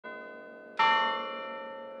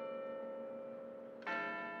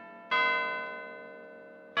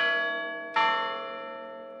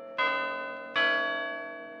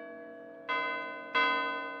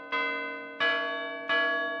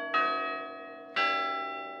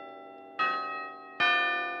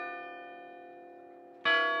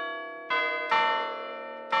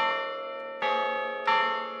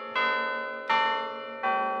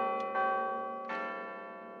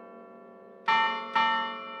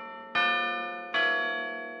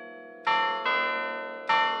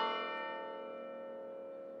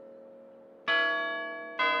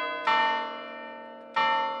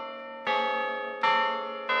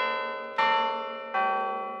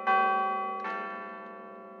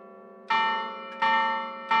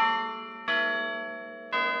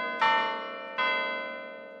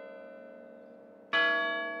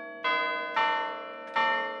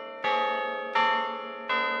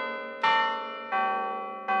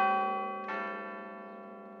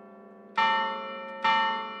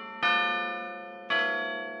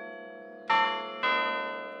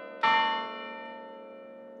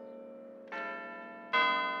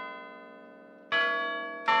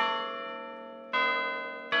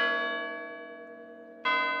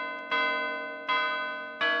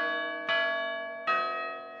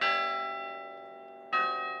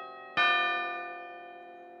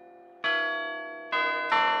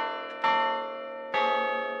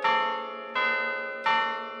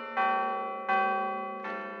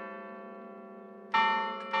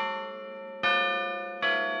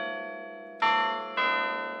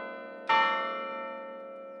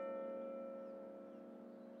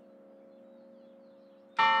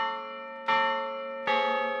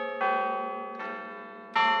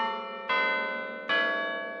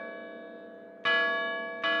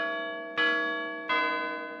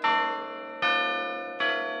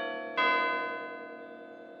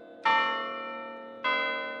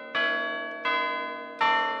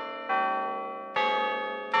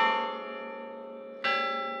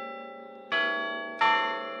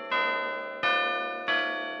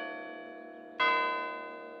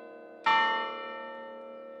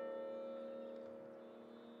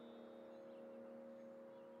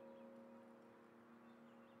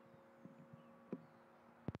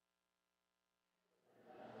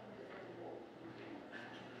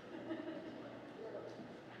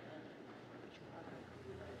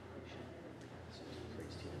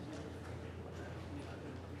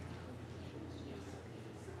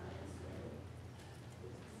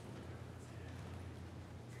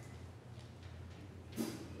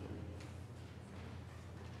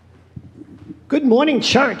Good morning,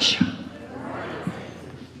 church.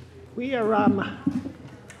 We are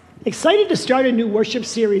excited to start a new worship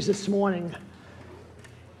series this morning. It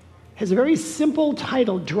has a very simple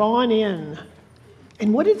title, Drawn In.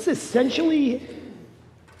 And what it's essentially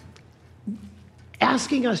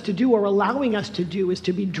asking us to do or allowing us to do is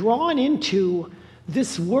to be drawn into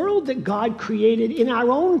this world that God created in our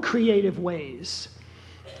own creative ways.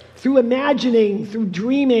 Through imagining, through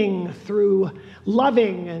dreaming, through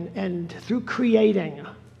loving, and through creating.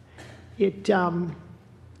 It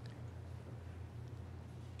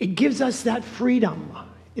gives us that freedom.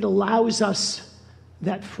 It allows us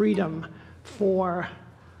that freedom for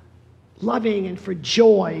loving and for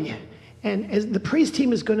joy. And as the praise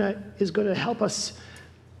team is gonna help us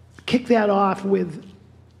kick that off with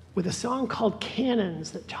a song called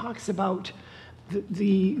Cannons that talks about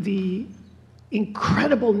the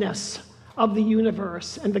incredibleness of the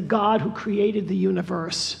universe and the God who created the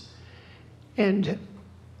universe. And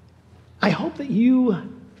I hope that you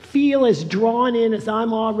feel as drawn in as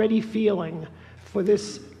I'm already feeling for the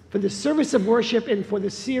service of worship and for the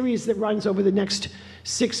series that runs over the next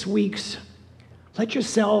 6 weeks. Let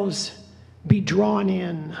yourselves be drawn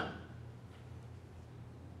in.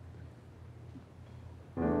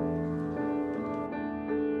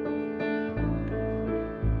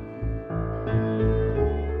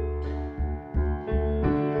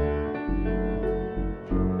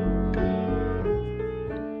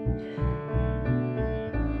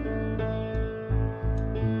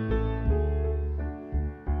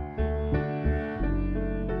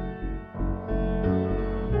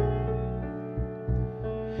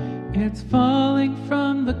 It's falling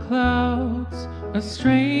from the clouds, a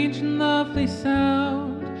strange and lovely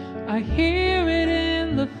sound. I hear it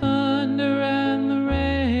in the thunder and the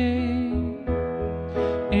rain.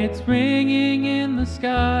 It's ringing in the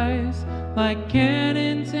skies like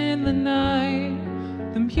cannons in the night.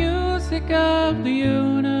 The music of the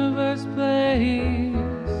universe plays.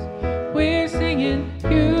 We're singing,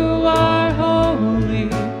 you are holy,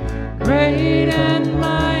 great and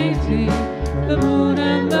mighty. The moon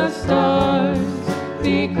and the stars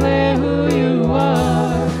declare who you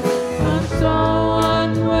are. I'm so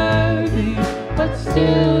unworthy, but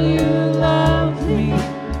still you love me.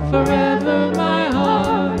 Forever my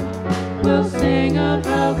heart will sing of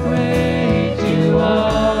how great you are.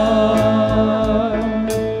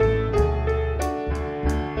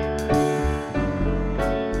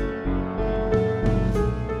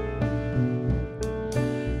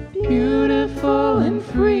 Beautiful and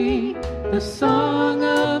free, the song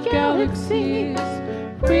of galaxies,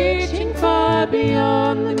 reaching far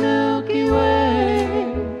beyond the Milky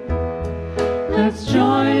Way. Let's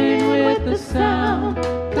join in with the sound.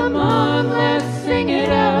 Come on, let's sing it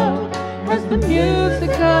out as the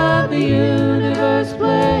music of the universe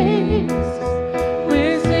plays.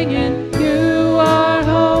 We're singing, you are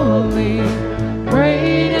holy,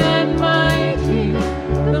 great and mighty.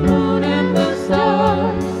 The moon and the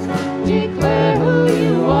stars declare who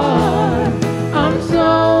you are. I'm so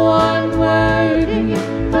unworthy,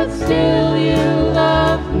 but still you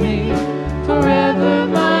love me. Forever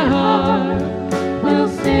my heart will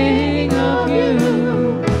sing of you.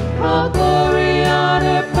 All glory,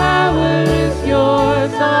 honor, power is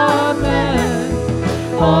yours, amen.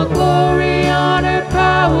 All glory, honor,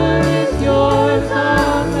 power is yours,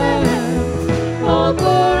 amen. All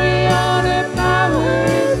glory, honor, power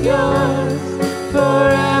is yours,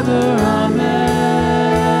 forever, amen.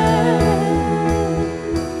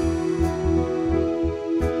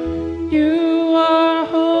 You are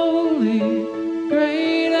holy,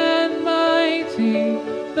 great and mighty.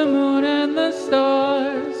 The moon and the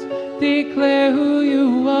stars declare who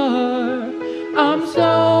you are. I'm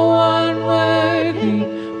so unworthy,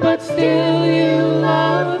 but still you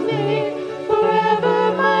love me.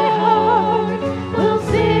 Forever my heart will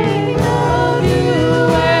sing of you.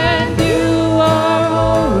 And you are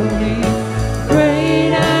holy,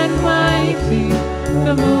 great and mighty.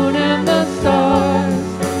 The moon and the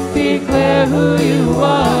stars declare who you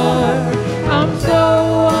are. I'm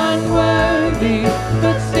so unworthy,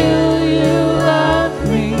 but still you love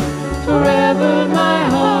me. Forever my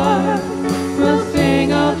heart will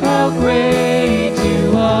sing of how great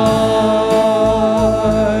you are.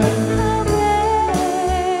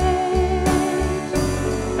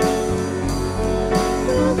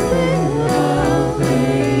 How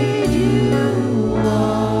great you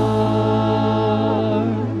are.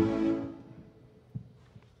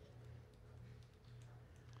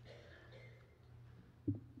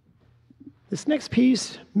 This next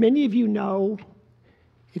piece, many of you know,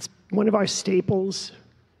 it's one of our staples,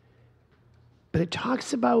 but it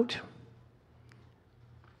talks about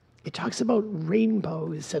It talks about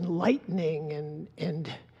rainbows and lightning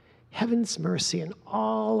and heaven's mercy and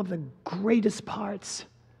all of the greatest parts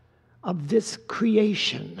of this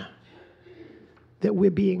creation that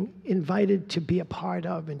we're being invited to be a part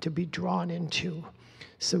of and to be drawn into.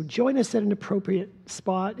 So join us at an appropriate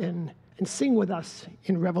spot and sing with us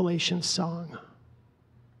in Revelation song.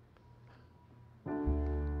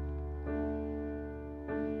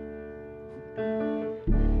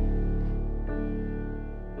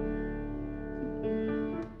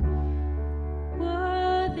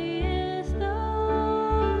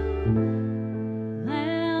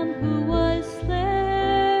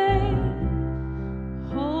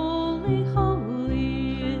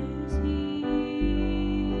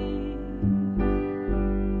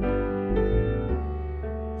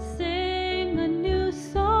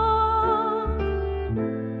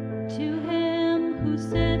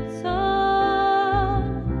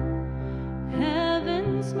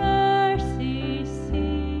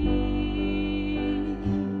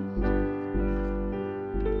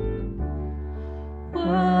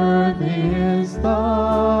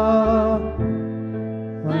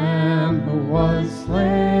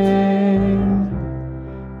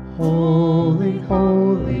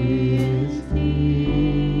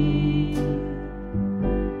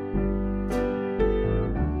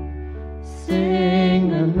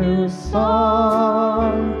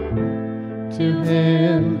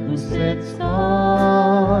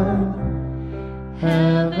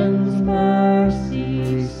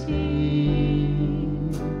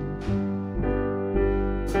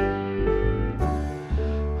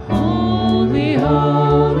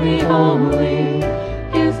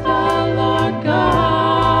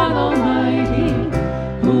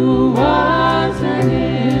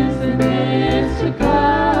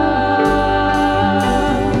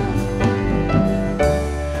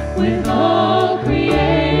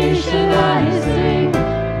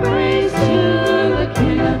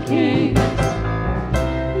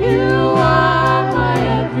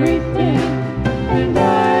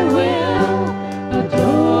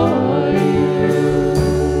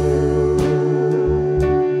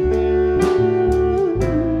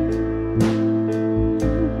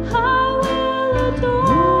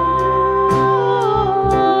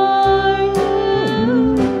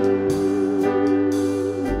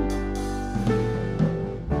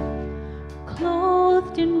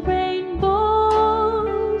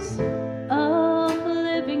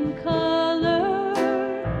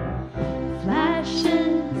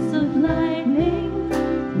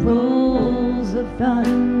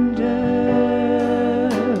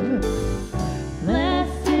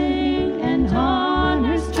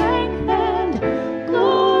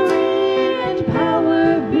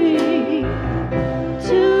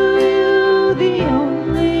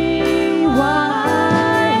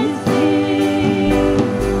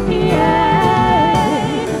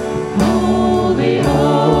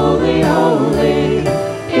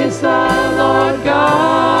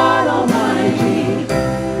 God Almighty,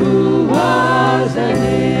 who was and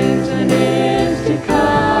is.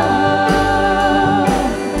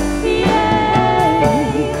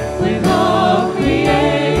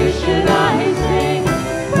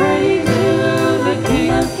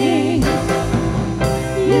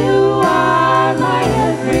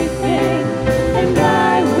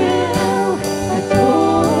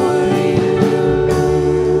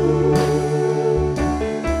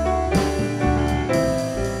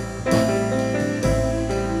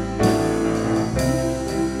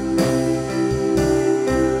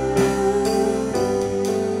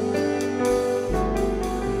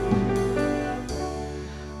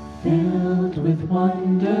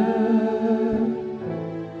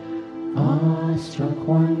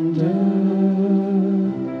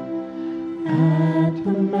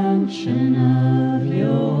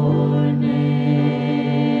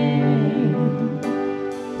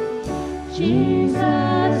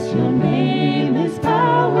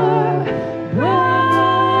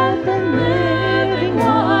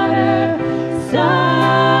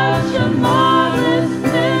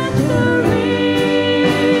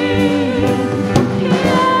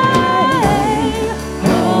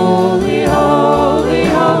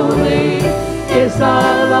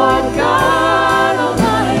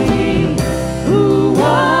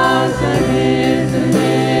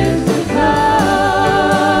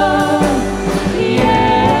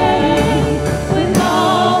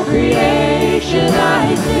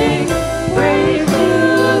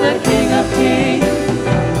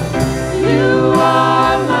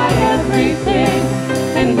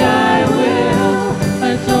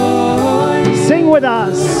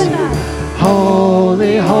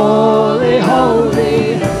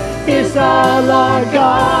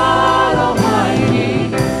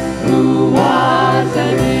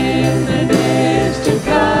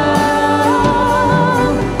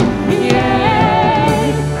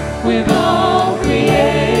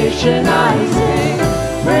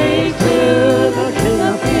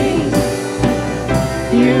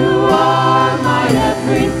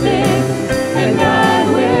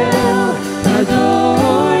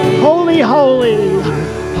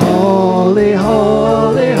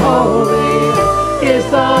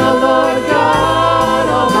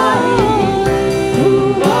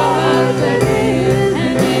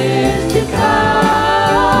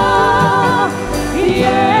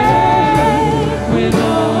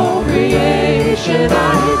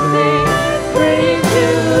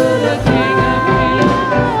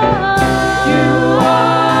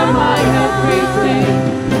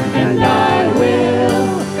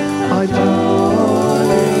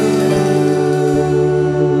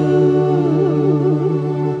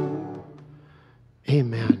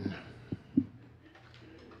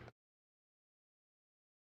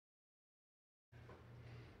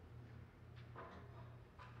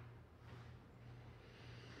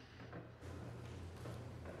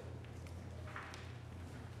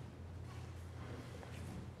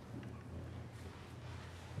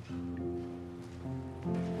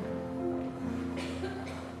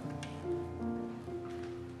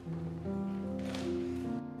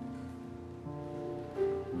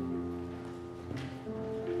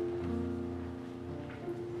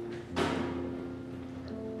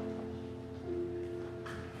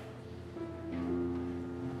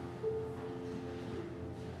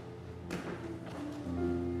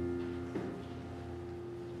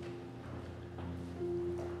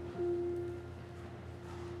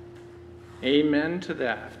 Amen to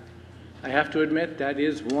that. I have to admit that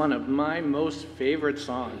is one of my most favorite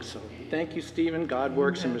songs. So thank you, Stephen. God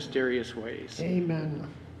works in mysterious ways.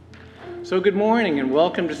 Amen. So good morning and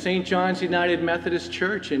welcome to St. John's United Methodist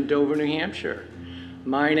Church in Dover, New Hampshire.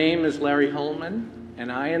 My name is Larry Holman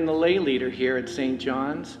and I am the lay leader here at St.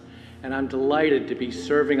 John's, and I'm delighted to be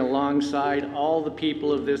serving alongside all the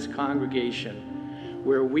people of this congregation,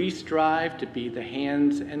 where we strive to be the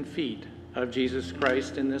hands and feet of Jesus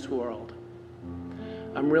Christ in this world.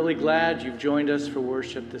 I'm really glad you've joined us for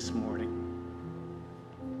worship this morning.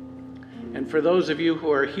 And for those of you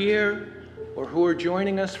who are here or who are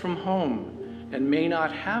joining us from home and may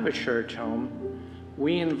not have a church home,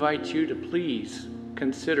 we invite you to please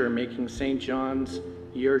consider making St. John's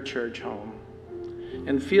your church home.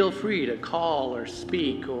 And feel free to call or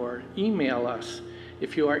speak or email us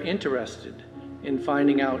if you are interested in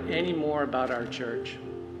finding out any more about our church.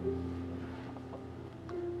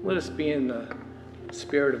 Let us be in the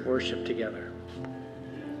spirit of worship together.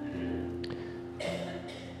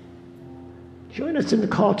 Join us in the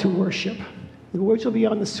call to worship. The words will be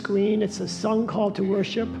on the screen. It's a sung call to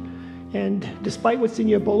worship. And despite what's in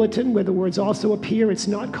your bulletin, where the words also appear, it's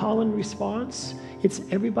not call and response. It's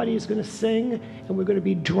everybody is going to sing, and we're going to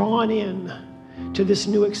be drawn in to this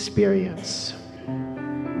new experience.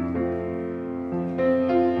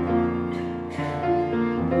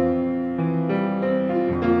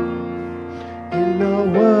 In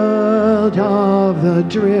the world of the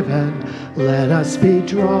driven, let us be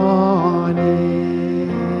drawn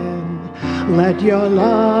in. Let your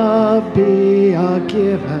love be a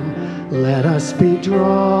given, let us be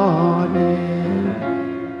drawn in.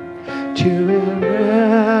 To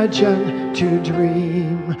imagine, to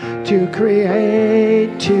dream, to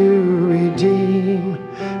create, to redeem.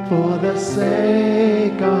 For the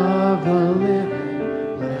sake of the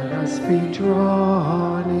living, let us be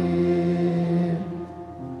drawn in.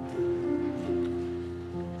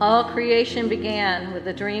 All creation began with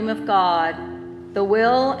the dream of God, the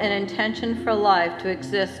will and intention for life to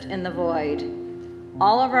exist in the void.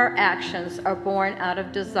 All of our actions are born out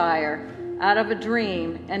of desire, out of a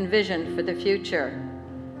dream and vision for the future.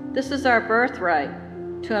 This is our birthright,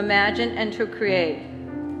 to imagine and to create.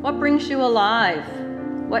 What brings you alive?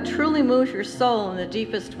 What truly moves your soul in the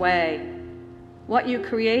deepest way? What you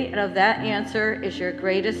create out of that answer is your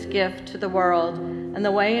greatest gift to the world and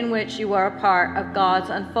the way in which you are a part of God's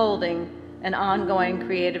unfolding and ongoing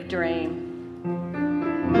creative dream.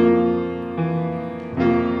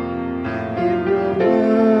 In the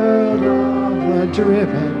world of the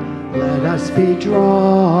driven, let us be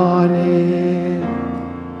drawn in.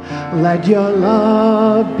 Let your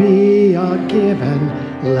love be a given,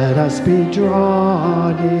 let us be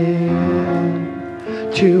drawn in.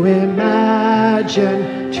 To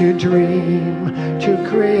imagine, to dream, to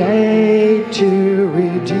create, to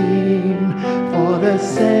redeem. For the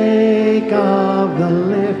sake of the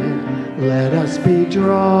living, let us be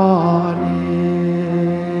drawn in.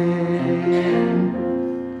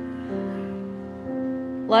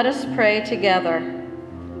 Let us pray together.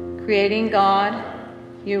 Creating God,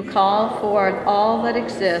 you call forth all that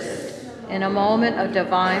exists in a moment of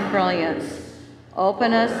divine brilliance.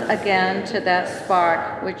 Open us again to that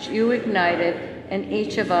spark which you ignited in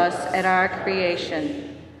each of us at our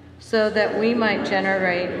creation, so that we might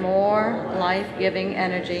generate more life-giving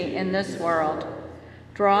energy in this world.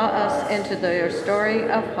 Draw us into your story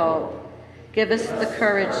of hope. Give us the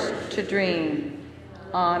courage to dream.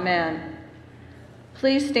 Amen.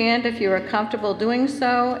 Please stand if you are comfortable doing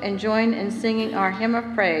so and join in singing our hymn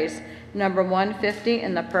of praise, number 150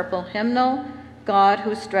 in the purple hymnal, God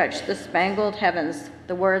Who Stretched the Spangled Heavens.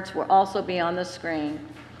 The words will also be on the screen.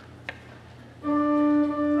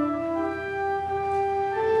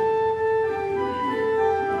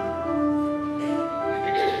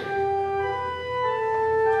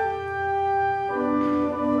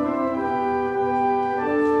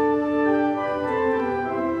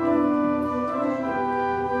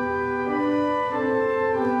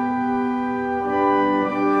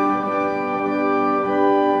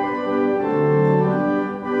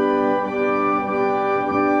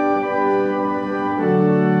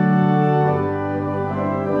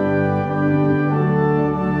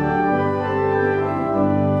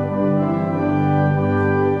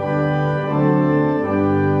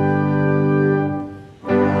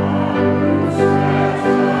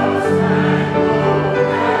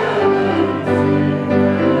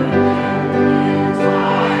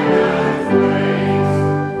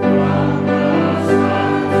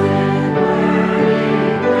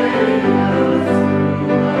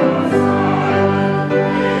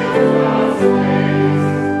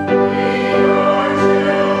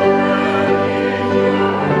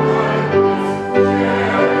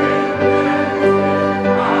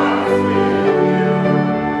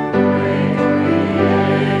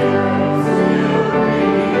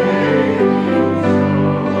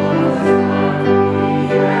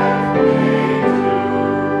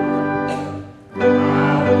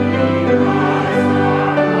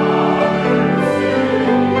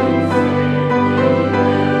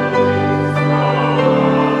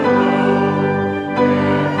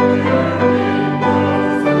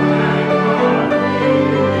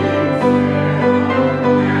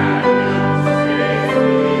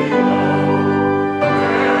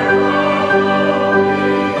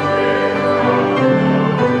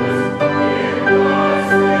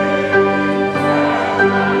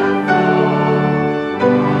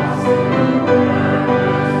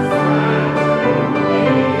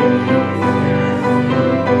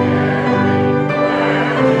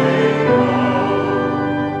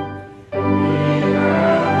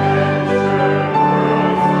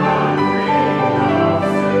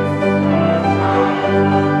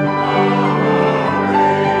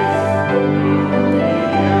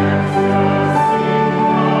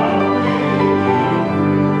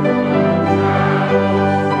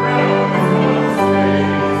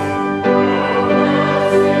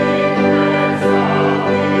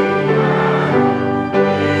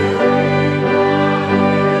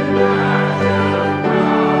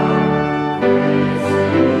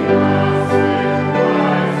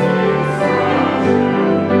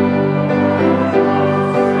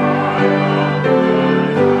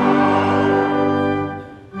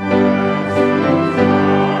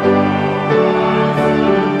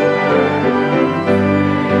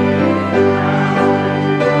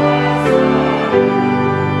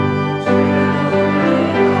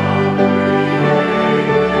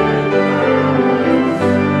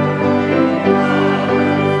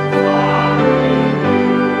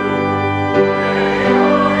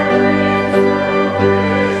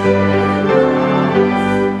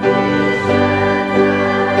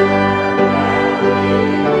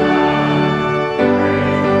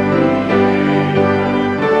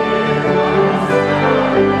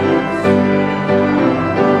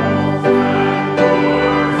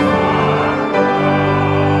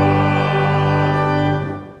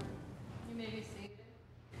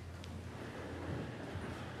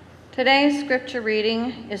 Today's scripture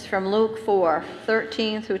reading is from Luke 4,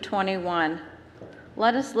 13 through 21.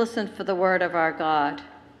 Let us listen for the word of our God.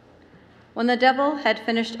 When the devil had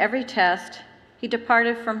finished every test, he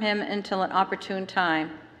departed from him until an opportune time.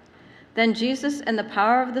 Then Jesus, in the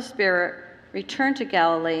power of the Spirit, returned to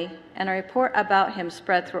Galilee, and a report about him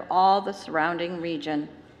spread through all the surrounding region.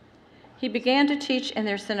 He began to teach in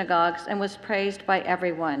their synagogues and was praised by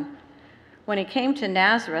everyone. When he came to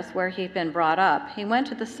Nazareth, where he'd been brought up, he went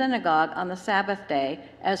to the synagogue on the Sabbath day,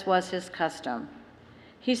 as was his custom.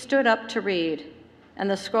 He stood up to read, and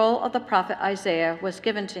the scroll of the prophet Isaiah was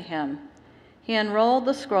given to him. He unrolled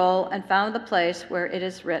the scroll and found the place where it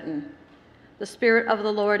is written, "The Spirit of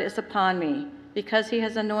the Lord is upon me, because he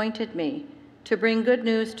has anointed me to bring good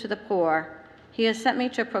news to the poor. He has sent me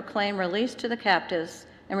to proclaim release to the captives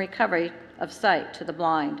and recovery of sight to the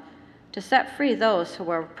blind, to set free those who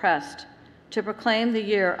were oppressed, to proclaim the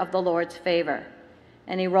year of the Lord's favor."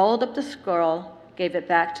 And he rolled up the scroll, gave it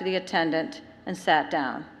back to the attendant, and sat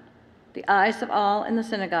down. The eyes of all in the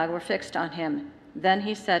synagogue were fixed on him. Then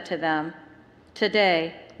he said to them,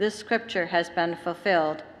 "Today this scripture has been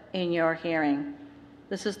fulfilled in your hearing."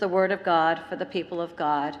 This is the word of God for the people of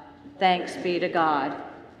God. Thanks be to God.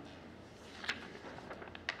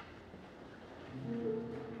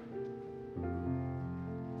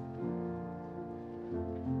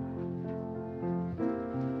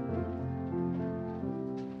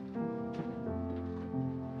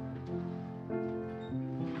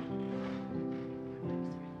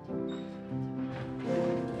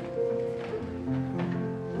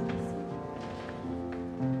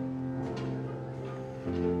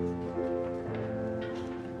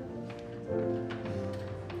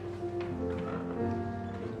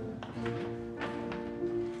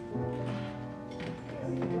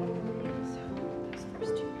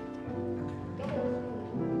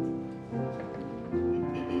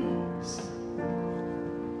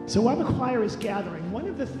 So while the choir is gathering, one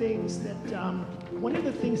of the things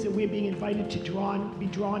that we're being invited to be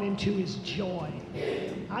drawn into is joy.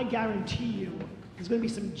 I guarantee you, there's going to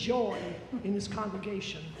be some joy in this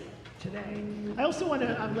congregation today. I also want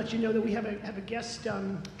to let you know that we have a guest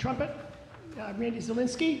trumpet, Randy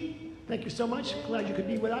Zielinski. Thank you so much. Glad you could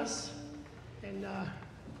be with us, and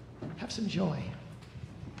have some joy.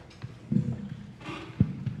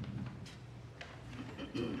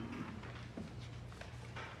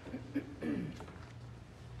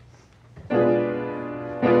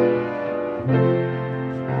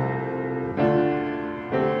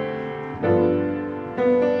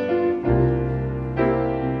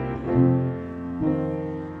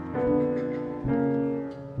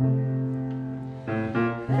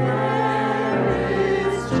 There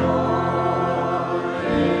is joy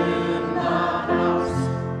in the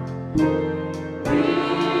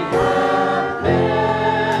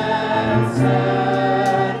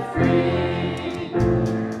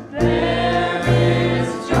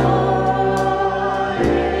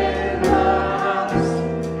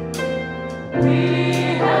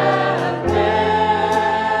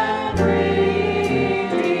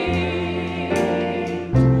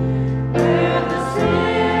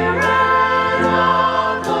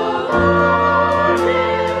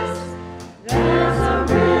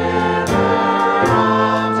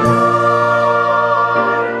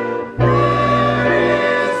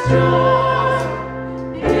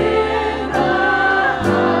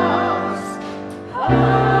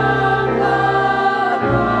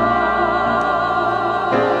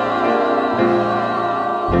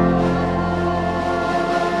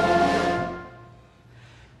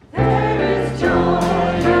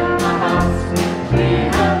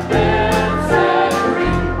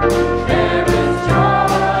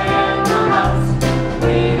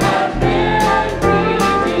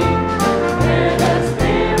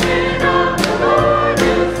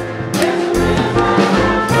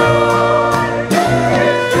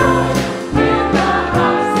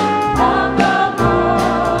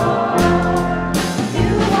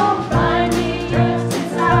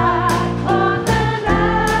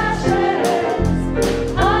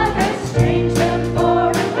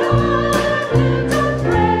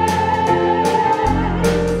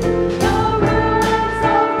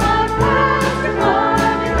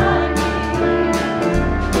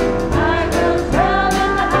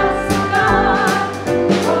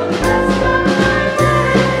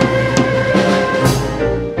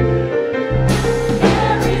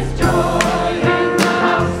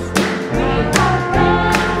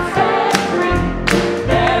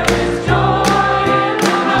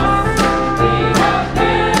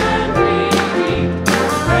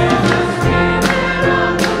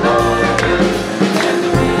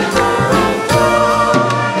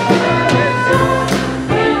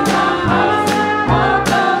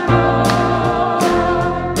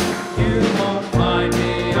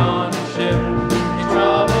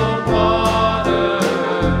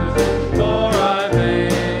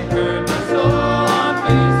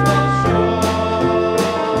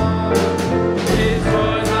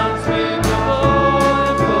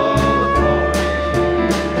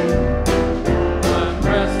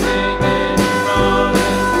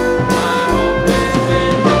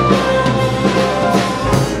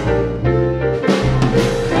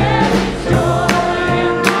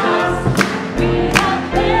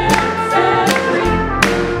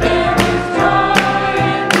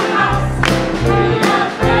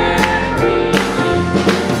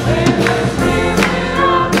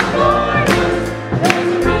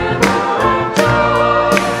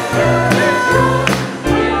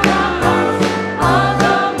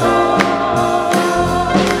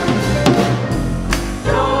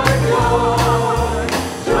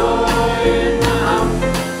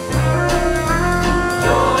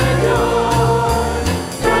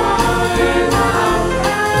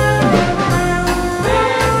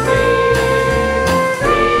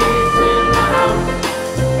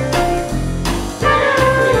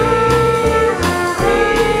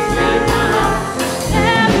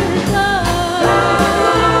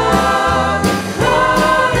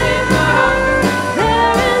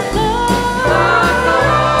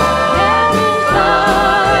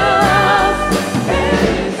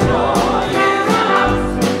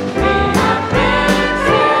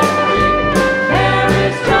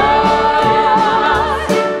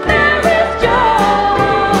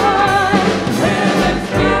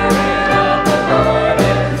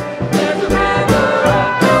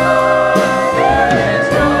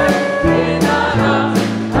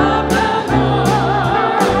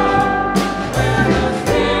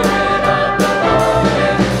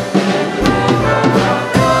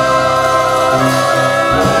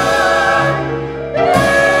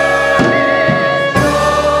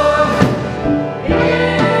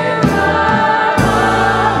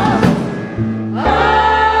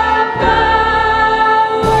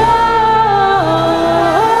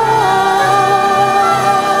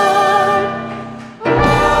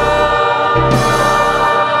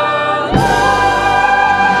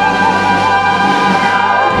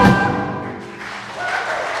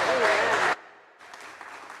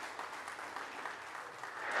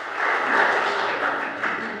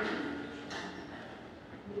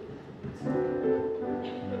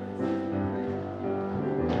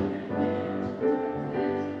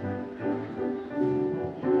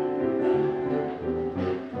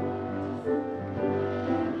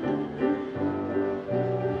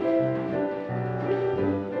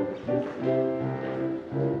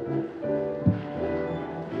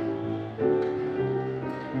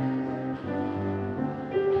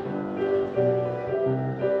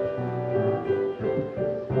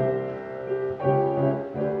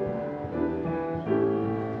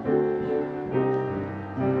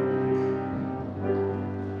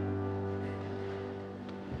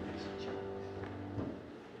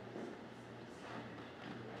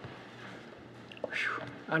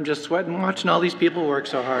I'm just sweating watching all these people work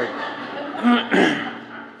so hard.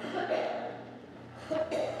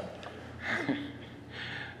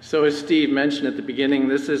 So as Steve mentioned at the beginning,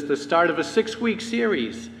 this is the start of a 6-week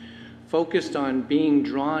series focused on being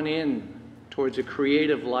drawn in towards a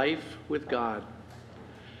creative life with God.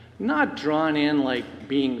 Not drawn in like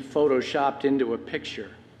being photoshopped into a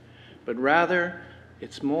picture, but rather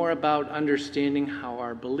it's more about understanding how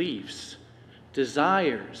our beliefs,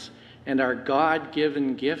 desires, and our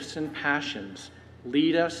God-given gifts and passions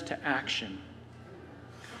lead us to action.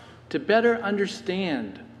 To better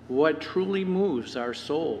understand what truly moves our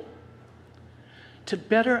soul. To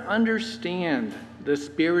better understand the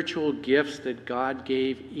spiritual gifts that God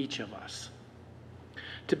gave each of us.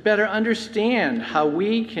 To better understand how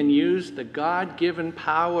we can use the God-given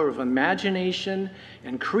power of imagination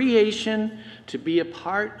and creation to be a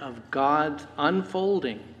part of God's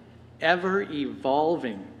unfolding,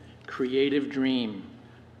 ever-evolving creative dream,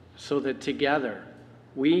 so that together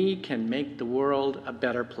we can make the world a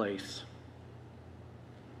better place.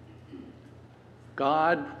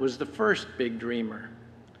 God was the first big dreamer,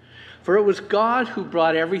 for it was God who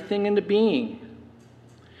brought everything into being.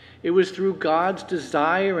 It was through God's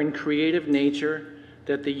desire and creative nature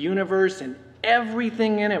that the universe and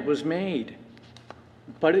everything in it was made.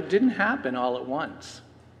 But it didn't happen all at once.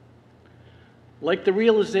 Like the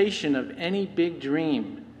realization of any big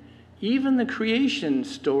dream, even the creation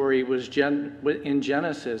story in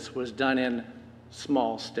Genesis was done in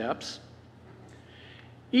small steps.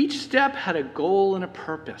 Each step had a goal and a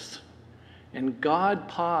purpose, and God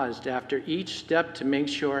paused after each step to make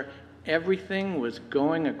sure everything was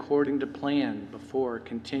going according to plan before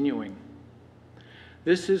continuing.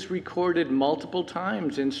 This is recorded multiple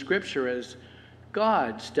times in Scripture as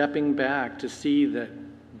God stepping back to see that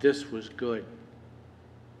this was good.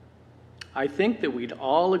 I think that we'd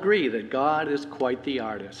all agree that God is quite the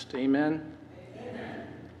artist. Amen? Amen.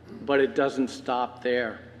 But it doesn't stop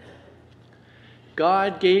there.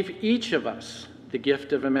 God gave each of us the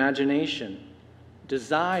gift of imagination,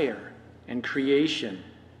 desire, and creation,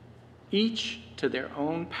 each to their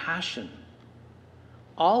own passion.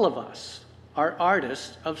 All of us are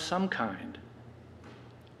artists of some kind.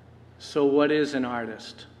 So what is an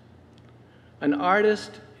artist? An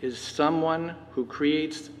artist is someone who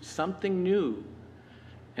creates something new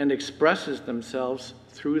and expresses themselves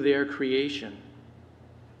through their creation.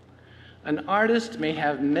 An artist may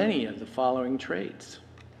have many of the following traits: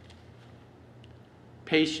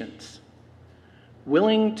 patience,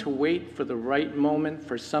 willing to wait for the right moment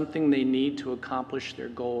for something they need to accomplish their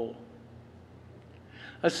goal.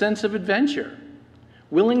 A sense of adventure,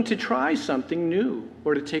 willing to try something new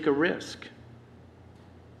or to take a risk.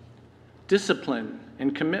 Discipline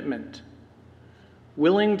and commitment,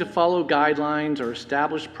 willing to follow guidelines or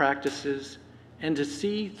establish practices and to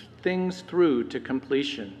see things through to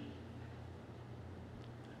completion.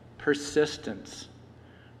 Persistence,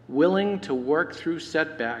 willing to work through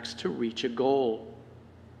setbacks to reach a goal.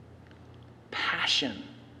 Passion,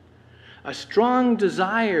 a strong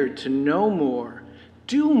desire to know more,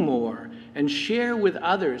 do more, and share with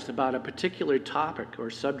others about a particular topic or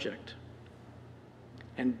subject.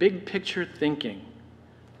 And big picture thinking,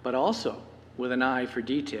 but also with an eye for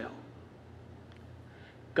detail.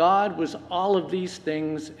 God was all of these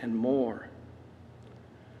things and more.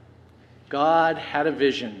 God had a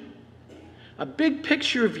vision, a big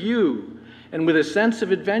picture view, and with a sense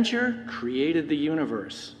of adventure, created the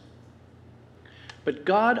universe. But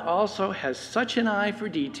God also has such an eye for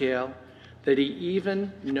detail that he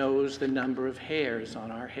even knows the number of hairs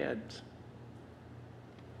on our heads.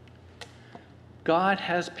 God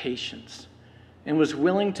has patience and was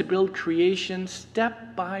willing to build creation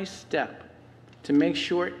step by step to make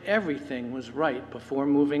sure everything was right before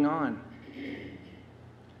moving on.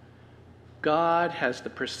 God has the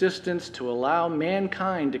persistence to allow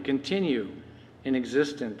mankind to continue in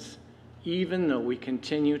existence, even though we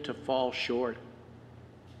continue to fall short.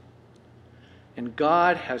 And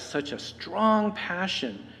God has such a strong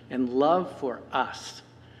passion and love for us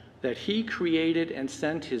that he created and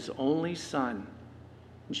sent his only Son,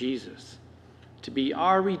 Jesus, to be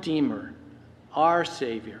our Redeemer, our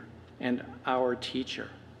Savior, and our teacher.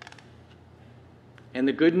 And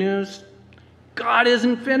the good news? God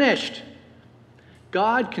isn't finished.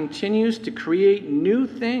 God continues to create new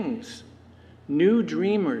things, new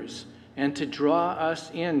dreamers, and to draw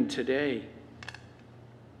us in today.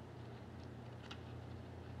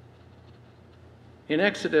 In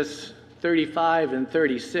Exodus 35 and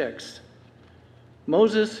 36,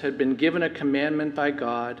 Moses had been given a commandment by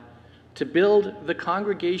God to build the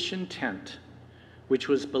congregation tent, which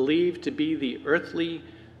was believed to be the earthly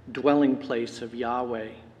dwelling place of Yahweh.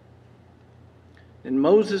 And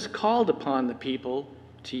Moses called upon the people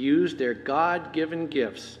to use their God-given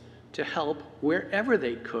gifts to help wherever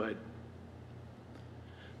they could.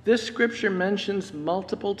 This scripture mentions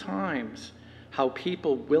multiple times how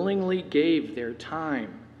people willingly gave their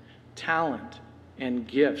time, talent, and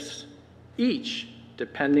gifts, each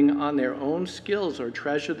depending on their own skills or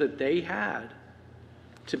treasure that they had,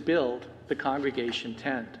 to build the congregation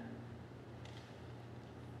tent.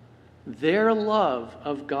 Their love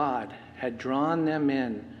of God had drawn them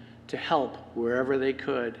in to help wherever they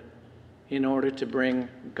could in order to bring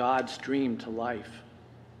God's dream to life.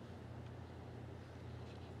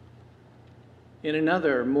 In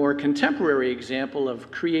another, more contemporary example of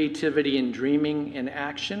creativity and dreaming in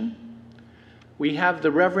action, we have the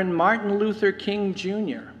Reverend Martin Luther King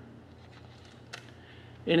Jr.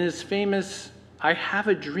 In his famous "I Have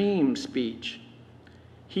a Dream" speech,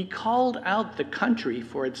 he called out the country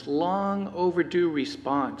for its long overdue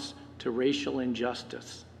response to racial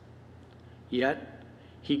injustice. Yet,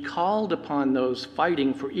 he called upon those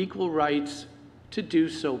fighting for equal rights to do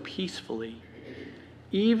so peacefully,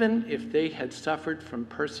 even if they had suffered from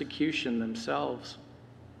persecution themselves.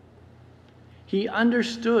 He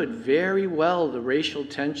understood very well the racial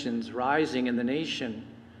tensions rising in the nation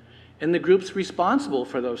and the groups responsible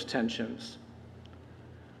for those tensions.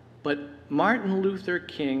 But Martin Luther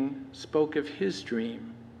King spoke of his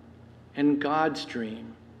dream and God's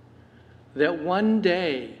dream, that one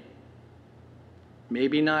day,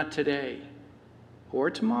 maybe not today or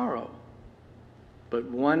tomorrow, but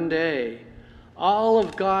one day, all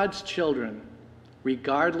of God's children,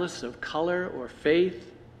 regardless of color or faith,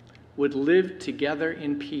 would live together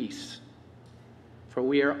in peace, for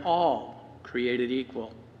we are all created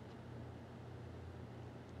equal.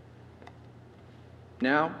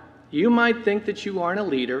 Now, you might think that you aren't a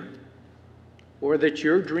leader, or that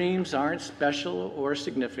your dreams aren't special or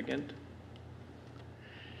significant.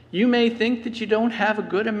 You may think that you don't have a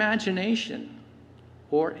good imagination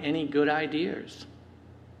or any good ideas.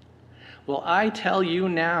 Well, I tell you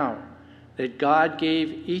now that God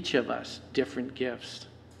gave each of us different gifts.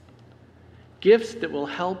 Gifts that will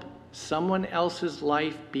help someone else's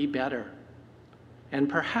life be better and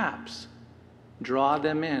perhaps draw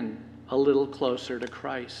them in a little closer to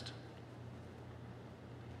Christ.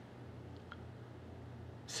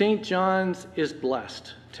 St. John's is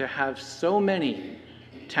blessed to have so many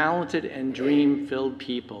talented and dream-filled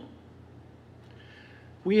people.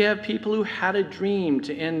 We have people who had a dream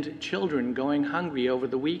to end children going hungry over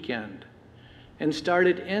the weekend and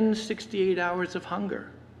started End 68 Hours of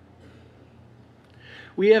Hunger.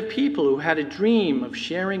 We have people who had a dream of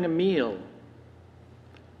sharing a meal,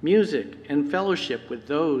 music, and fellowship with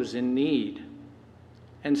those in need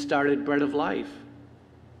and started Bread of Life.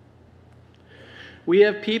 We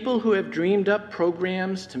have people who have dreamed up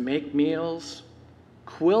programs to make meals,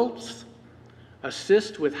 quilts,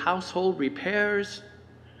 assist with household repairs,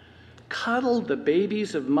 cuddle the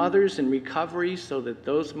babies of mothers in recovery so that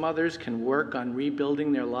those mothers can work on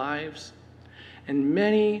rebuilding their lives, and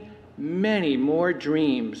many, many more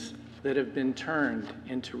dreams that have been turned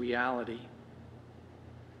into reality.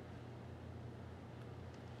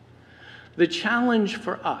 The challenge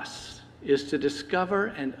for us is to discover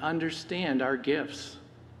and understand our gifts,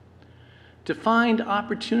 to find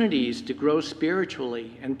opportunities to grow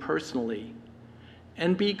spiritually and personally,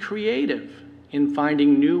 and be creative in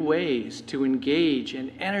finding new ways to engage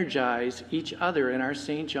and energize each other in our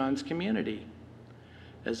St. John's community,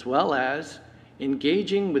 as well as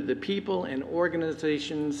engaging with the people and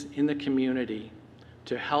organizations in the community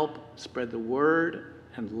to help spread the word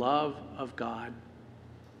and love of God.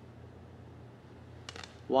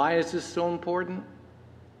 Why is this so important?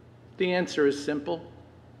 The answer is simple.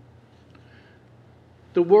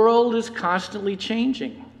 The world is constantly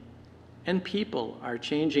changing, and people are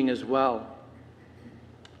changing as well.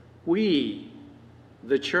 We,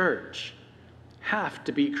 the church, have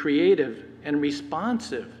to be creative and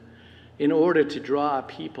responsive in order to draw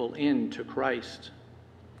people into Christ.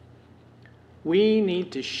 We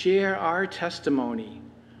need to share our testimony,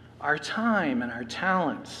 our time, and our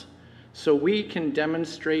talents so we can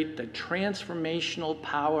demonstrate the transformational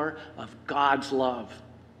power of God's love.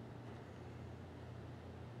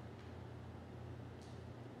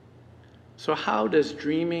 So how does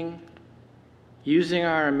dreaming, using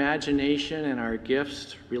our imagination and our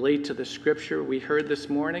gifts, relate to the scripture we heard this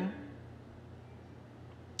morning?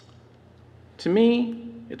 To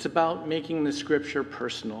me, it's about making the scripture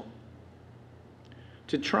personal.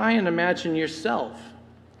 To try and imagine yourself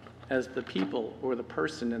as the people or the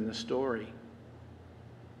person in the story.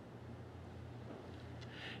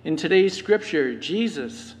 In today's scripture,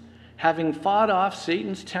 Jesus, having fought off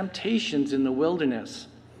Satan's temptations in the wilderness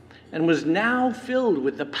and was now filled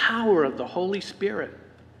with the power of the Holy Spirit,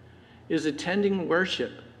 is attending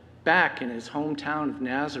worship back in his hometown of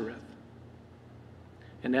Nazareth.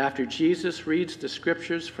 And after Jesus reads the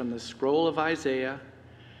scriptures from the scroll of Isaiah,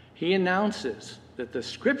 he announces that the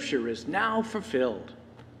scripture is now fulfilled.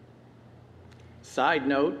 Side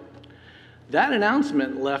note, that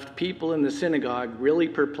announcement left people in the synagogue really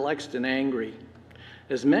perplexed and angry,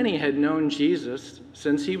 as many had known Jesus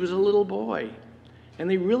since he was a little boy, and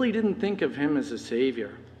they really didn't think of him as a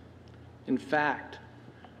savior. In fact,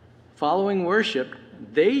 following worship,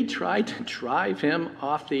 they tried to drive him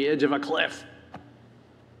off the edge of a cliff.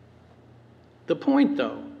 The point,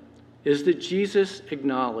 though, is that Jesus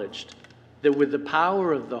acknowledged that with the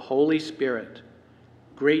power of the Holy Spirit,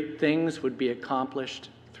 great things would be accomplished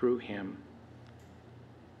through him.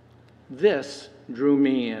 This drew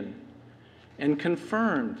me in and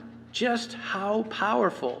confirmed just how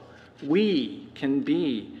powerful we can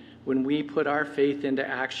be when we put our faith into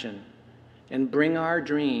action and bring our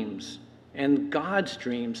dreams and God's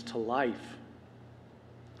dreams to life.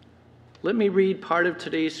 Let me read part of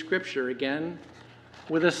today's scripture again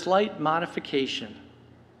with a slight modification.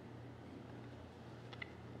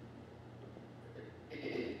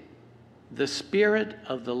 The Spirit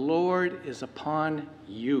of the Lord is upon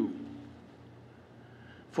you,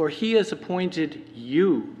 for he has appointed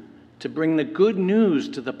you to bring the good news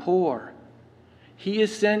to the poor. He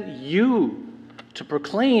has sent you to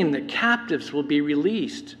proclaim that captives will be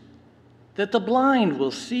released, that the blind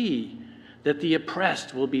will see, that the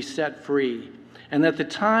oppressed will be set free, and that the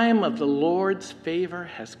time of the Lord's favor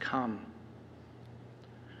has come.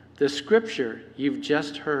 The scripture you've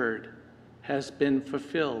just heard has been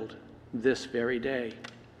fulfilled this very day.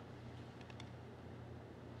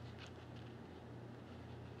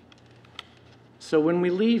 So when we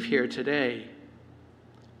leave here today,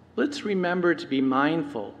 let's remember to be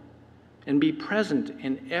mindful and be present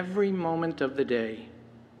in every moment of the day.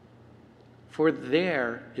 For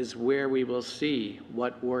there is where we will see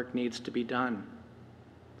what work needs to be done.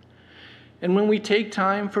 And when we take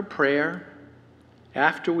time for prayer,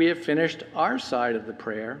 after we have finished our side of the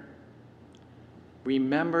prayer,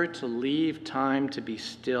 remember to leave time to be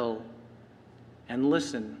still and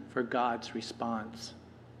listen for God's response.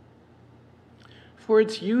 For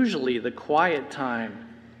it's usually the quiet time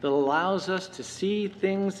that allows us to see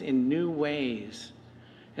things in new ways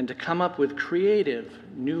and to come up with creative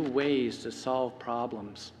new ways to solve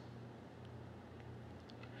problems.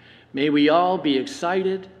 May we all be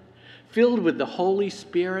excited, filled with the Holy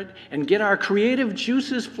Spirit, and get our creative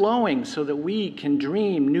juices flowing so that we can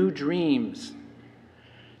dream new dreams.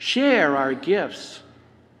 Share our gifts,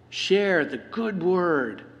 share the good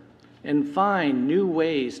word, and find new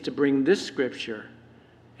ways to bring this scripture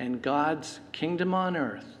and God's kingdom on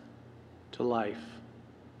earth to life.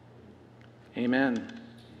 Amen.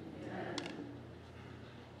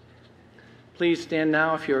 Please stand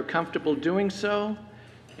now if you're comfortable doing so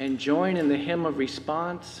and join in the hymn of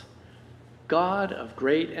response, God of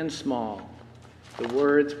Great and Small. The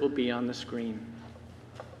words will be on the screen.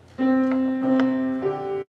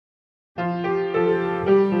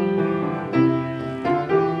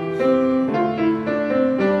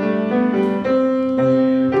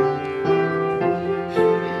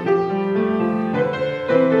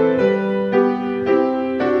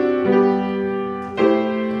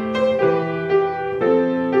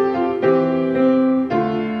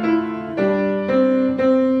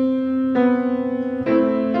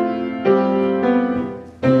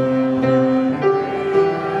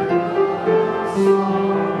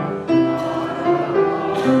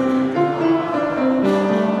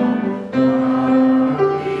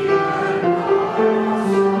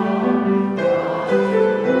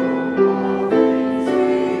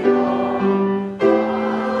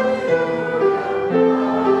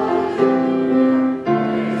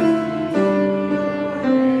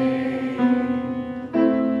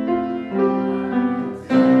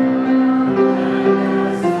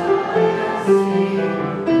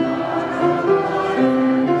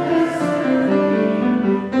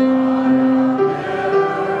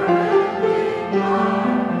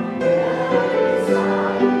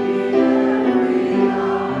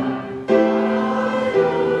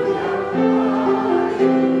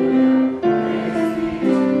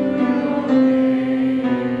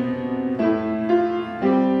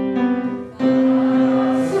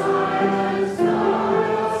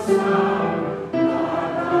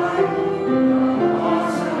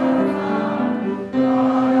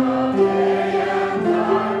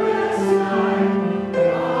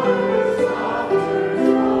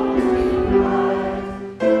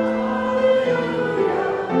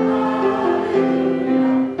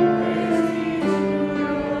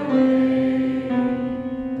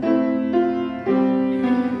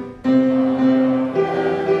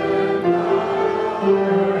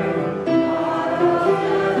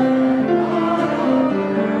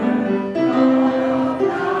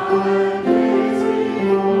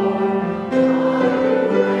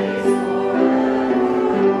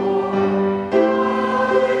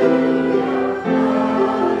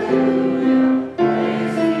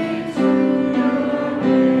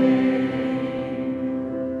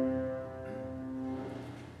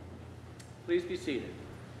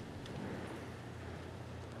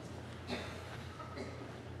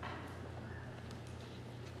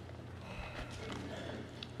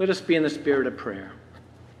 Let us be in the spirit of prayer.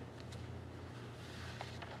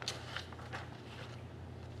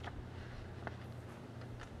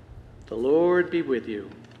 The Lord be with you.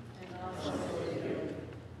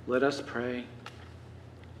 Let us pray.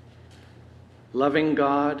 Loving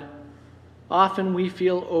God, often we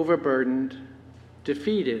feel overburdened,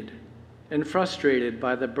 defeated, and frustrated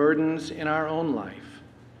by the burdens in our own life,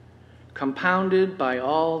 compounded by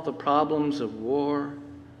all the problems of war,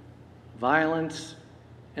 violence,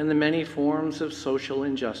 and the many forms of social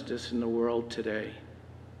injustice in the world today.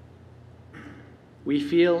 We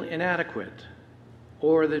feel inadequate,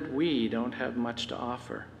 or that we don't have much to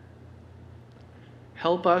offer.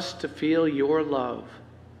 Help us to feel your love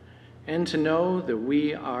and to know that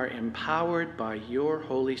we are empowered by your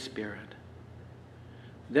Holy Spirit,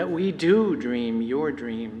 that we do dream your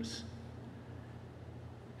dreams,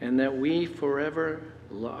 and that we forever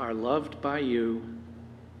are loved by you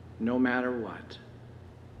no matter what.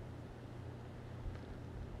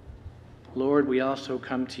 Lord, we also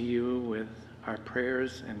come to you with our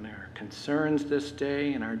prayers and our concerns this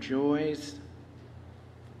day and our joys.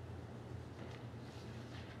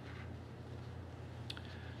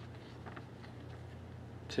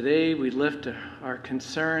 Today we lift our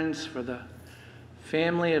concerns for the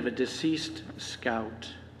family of a deceased scout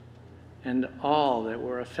and all that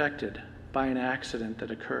were affected by an accident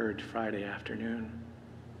that occurred Friday afternoon.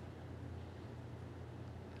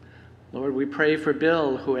 Lord, we pray for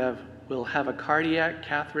Bill, who will have a cardiac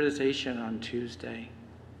catheterization on Tuesday.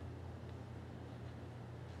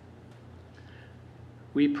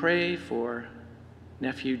 We pray for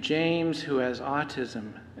nephew James, who has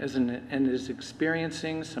autism and is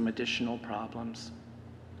experiencing some additional problems.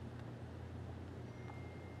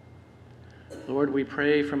 Lord, we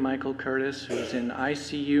pray for Michael Curtis, who is in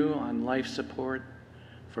ICU on life support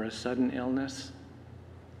for a sudden illness.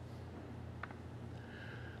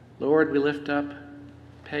 Lord, we lift up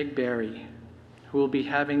Peg Berry, who will be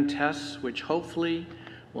having tests which hopefully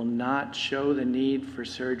will not show the need for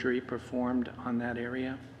surgery performed on that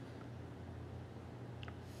area.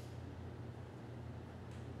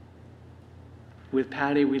 With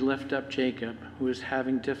Patty, we lift up Jacob, who is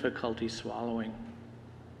having difficulty swallowing,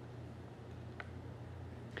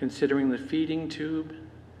 considering the feeding tube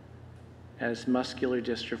as muscular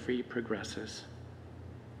dystrophy progresses.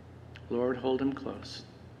 Lord, hold him close.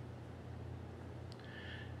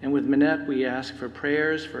 And with Minette, we ask for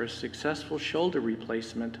prayers for a successful shoulder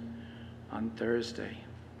replacement on Thursday.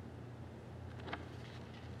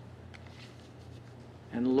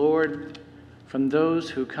 And Lord, from those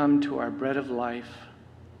who come to our bread of life,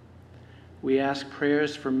 we ask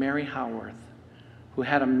prayers for Mary Howarth, who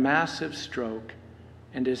had a massive stroke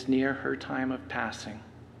and is near her time of passing.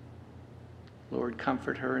 Lord,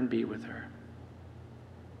 comfort her and be with her.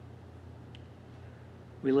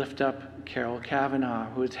 We lift up Carol Kavanaugh,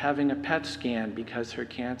 who is having a PET scan because her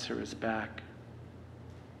cancer is back.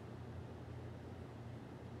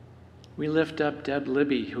 We lift up Deb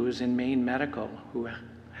Libby, who is in Maine Medical, who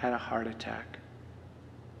had a heart attack.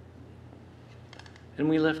 And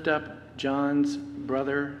we lift up John's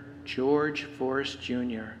brother, George Forrest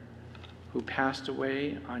Jr., who passed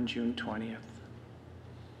away on June 20th.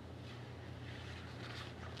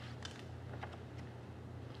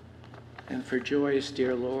 And for Joyce,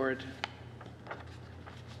 dear Lord,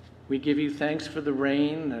 we give you thanks for the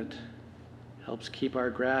rain that helps keep our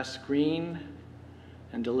grass green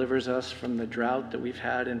and delivers us from the drought that we've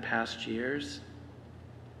had in past years.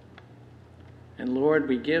 And Lord,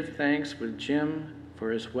 we give thanks with Jim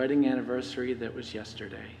for his wedding anniversary that was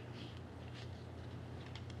yesterday.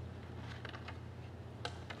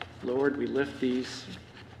 Lord, we lift these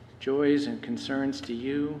joys and concerns to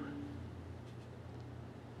you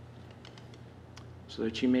so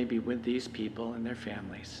that you may be with these people and their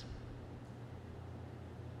families.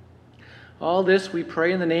 All this we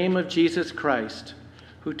pray in the name of Jesus Christ,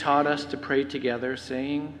 who taught us to pray together,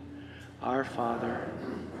 saying, Our Father,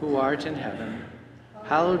 who art in heaven,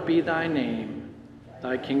 hallowed be thy name.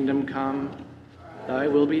 Thy kingdom come, thy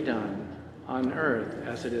will be done, on earth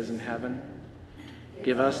as it is in heaven.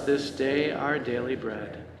 Give us this day our daily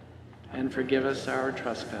bread, and forgive us our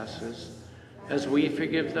trespasses, as we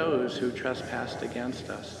forgive those who trespass against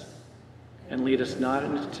us. And lead us not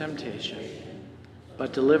into temptation,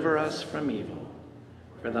 but deliver us from evil.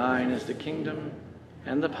 For thine is the kingdom,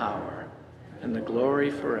 and the power, and the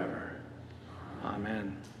glory forever.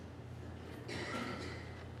 Amen.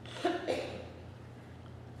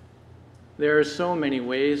 There are so many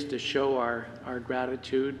ways to show our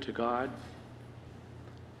gratitude to God.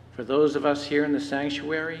 For those of us here in the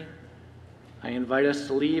sanctuary, I invite us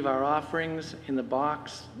to leave our offerings in the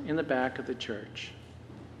box in the back of the church.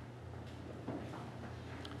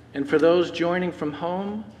 And for those joining from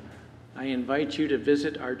home, I invite you to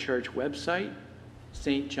visit our church website,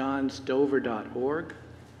 stjohnsdover.org,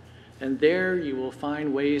 and there you will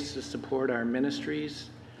find ways to support our ministries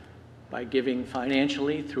by giving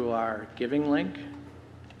financially through our giving link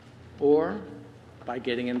or by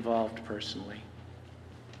getting involved personally.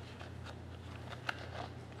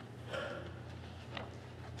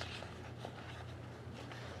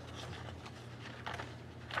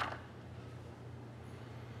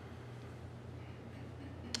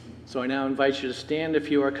 So I now invite you to stand if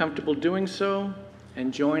you are comfortable doing so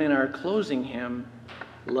and join in our closing hymn,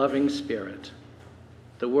 Loving Spirit.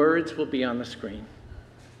 The words will be on the screen.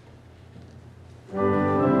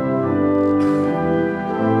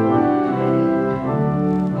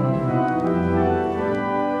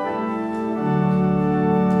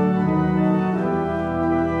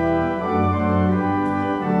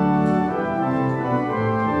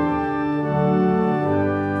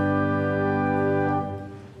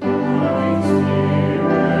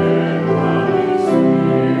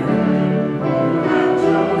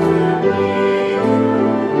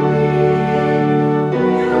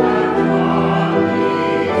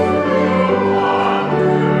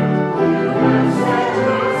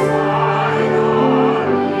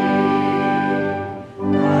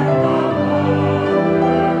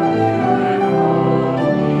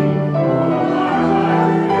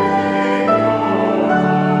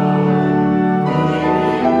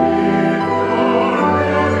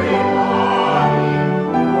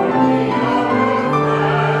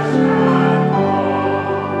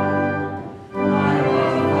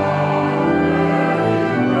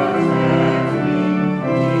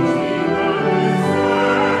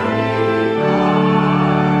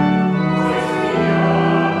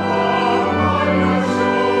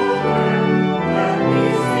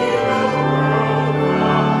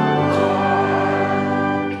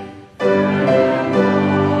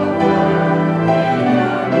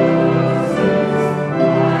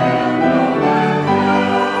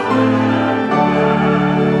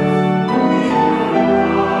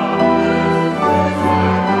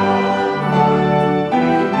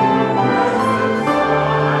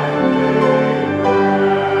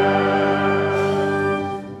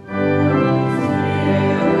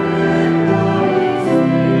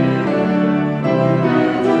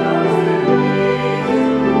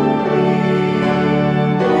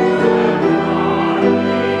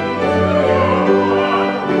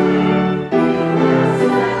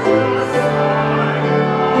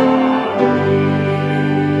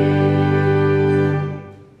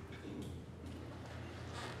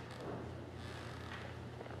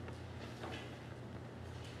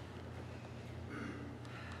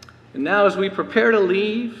 And now as we prepare to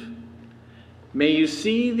leave, may you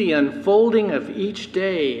see the unfolding of each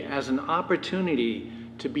day as an opportunity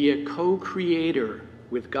to be a co-creator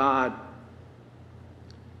with God.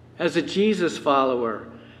 As a Jesus follower,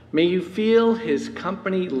 may you feel his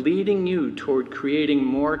company leading you toward creating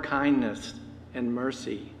more kindness and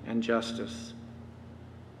mercy and justice.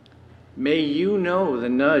 May you know the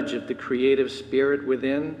nudge of the creative spirit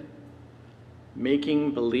within,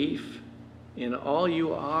 making belief in all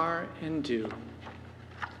you are and do.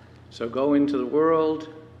 So go into the world,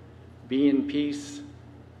 be in peace,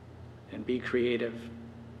 and be creative.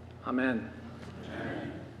 Amen.